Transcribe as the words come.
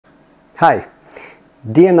Hi,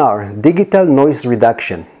 DNR, Digital Noise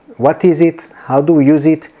Reduction. What is it? How do we use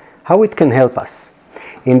it? How it can help us?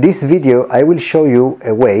 In this video, I will show you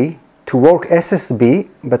a way to work SSB,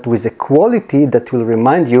 but with a quality that will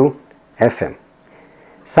remind you FM.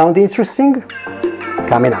 Sound interesting?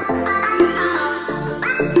 Coming up.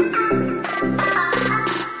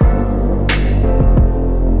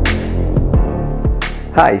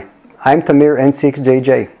 Hi, I'm Tamir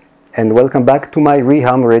N6JJ, and welcome back to my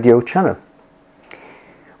Reham radio channel.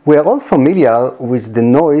 We are all familiar with the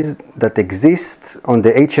noise that exists on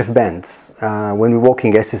the HF bands when we're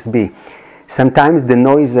working SSB. Sometimes the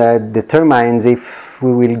noise determines if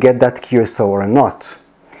we will get that QSO or not.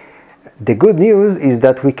 The good news is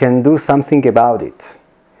that we can do something about it.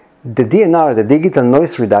 The DNR, the Digital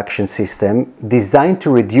Noise Reduction System, designed to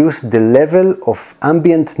reduce the level of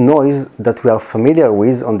ambient noise that we are familiar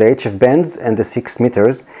with on the HF bands and the 6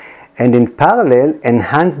 meters, and in parallel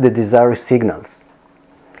enhance the desired signals.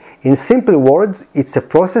 In simple words, it's a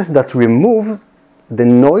process that removes the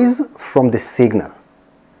noise from the signal.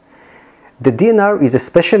 The DNR is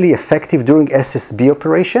especially effective during SSB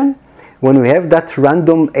operation when we have that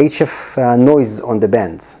random HF noise on the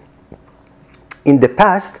bands. In the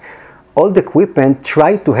past, all the equipment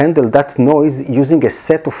tried to handle that noise using a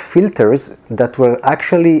set of filters that were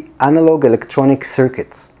actually analog electronic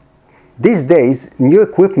circuits. These days, new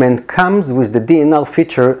equipment comes with the DNR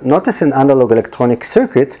feature not as an analog electronic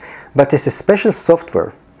circuit, but as a special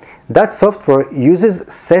software. That software uses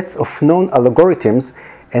sets of known algorithms,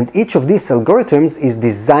 and each of these algorithms is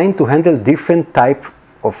designed to handle different types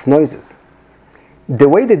of noises. The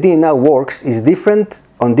way the DNR works is different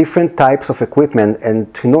on different types of equipment,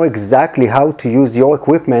 and to know exactly how to use your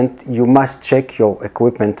equipment, you must check your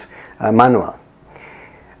equipment manual.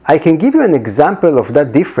 I can give you an example of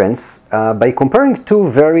that difference by comparing two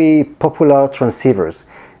very popular transceivers,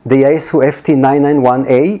 the Yaesu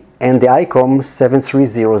FT991A and the ICOM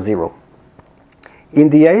 7300. In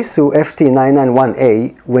the Yaesu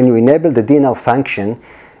FT991A, when you enable the DNR function,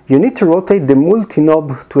 you need to rotate the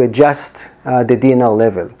multi-knob to adjust the DNR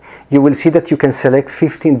level. You will see that you can select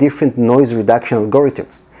 15 different noise reduction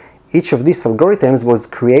algorithms. Each of these algorithms was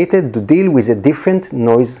created to deal with a different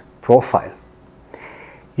noise profile.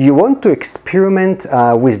 You want to experiment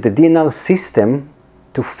with the DNR system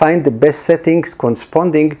to find the best settings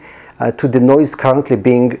corresponding to the noise currently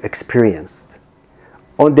being experienced.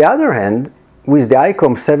 On the other hand, with the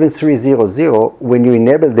ICOM 7300, when you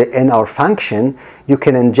enable the NR function, you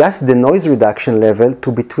can adjust the noise reduction level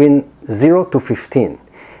to between 0 to 15.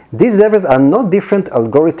 These levels are not different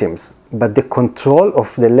algorithms, but the control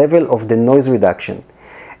of the level of the noise reduction.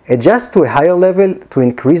 Adjust to a higher level to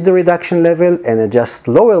increase the reduction level, and adjust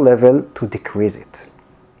lower level to decrease it.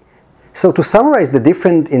 So to summarize the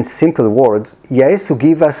difference in simple words, Yaesu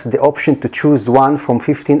gives us the option to choose one from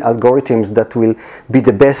 15 algorithms that will be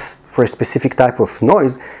the best for a specific type of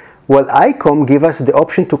noise, while ICOM gives us the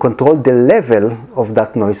option to control the level of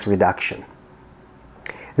that noise reduction.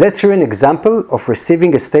 Let's hear an example of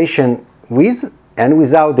receiving a station with and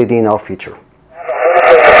without the DNR feature.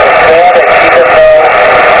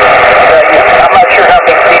 I'm not sure how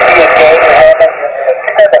big dB a gain you have in your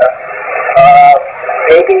antenna.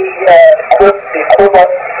 Maybe the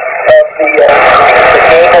equivalent of the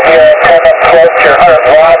gain of your antenna plus your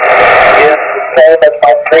 100 watts is the same as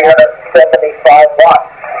my 375 watts.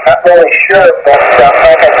 Not really sure, but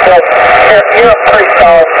like I said, you're a pretty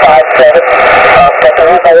solid 5.7, but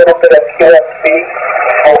there is a little bit of QSB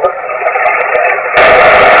over.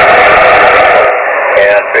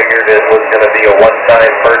 And figured it was going to be a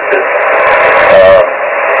one-time purchase.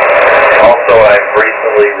 Also, I've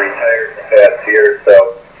recently retired from Tamir, so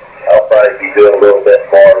I'll probably be doing a little bit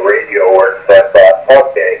more radio work. So I thought,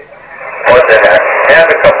 okay, what the heck? And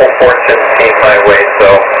a couple fortunes came my way, so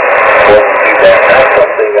wasn't too bad. Not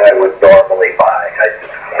something I would normally buy.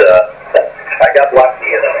 I got lucky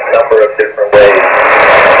in a number of different ways.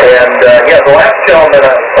 And yeah, the last gentleman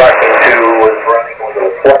I was talking to was running one of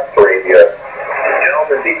the Flex radios. The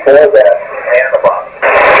gentleman before that, Panama,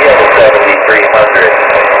 he had a 7300,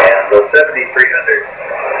 and the 7300,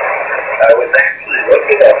 I was actually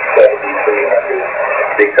looking at 7300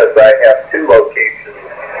 because I have two locations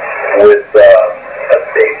with a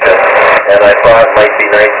station, and I thought it might be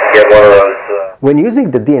nice to get one of those. When using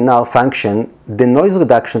the DNR function, the noise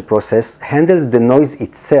reduction process handles the noise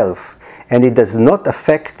itself, and it does not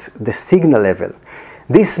affect the signal level.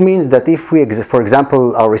 This means that if we, for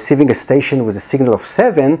example, are receiving a station with a signal of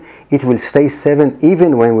 7, it will stay 7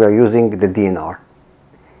 even when we are using the DNR.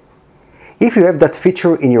 If you have that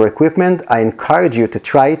feature in your equipment, I encourage you to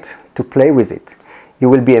try it, to play with it. You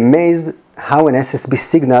will be amazed how an SSB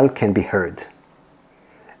signal can be heard.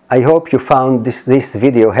 I hope you found this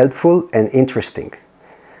video helpful and interesting.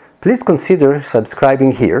 Please consider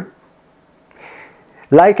subscribing here.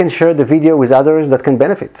 Like and share the video with others that can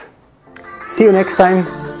benefit. See you next time.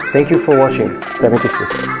 Thank you for watching.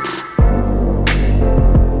 73.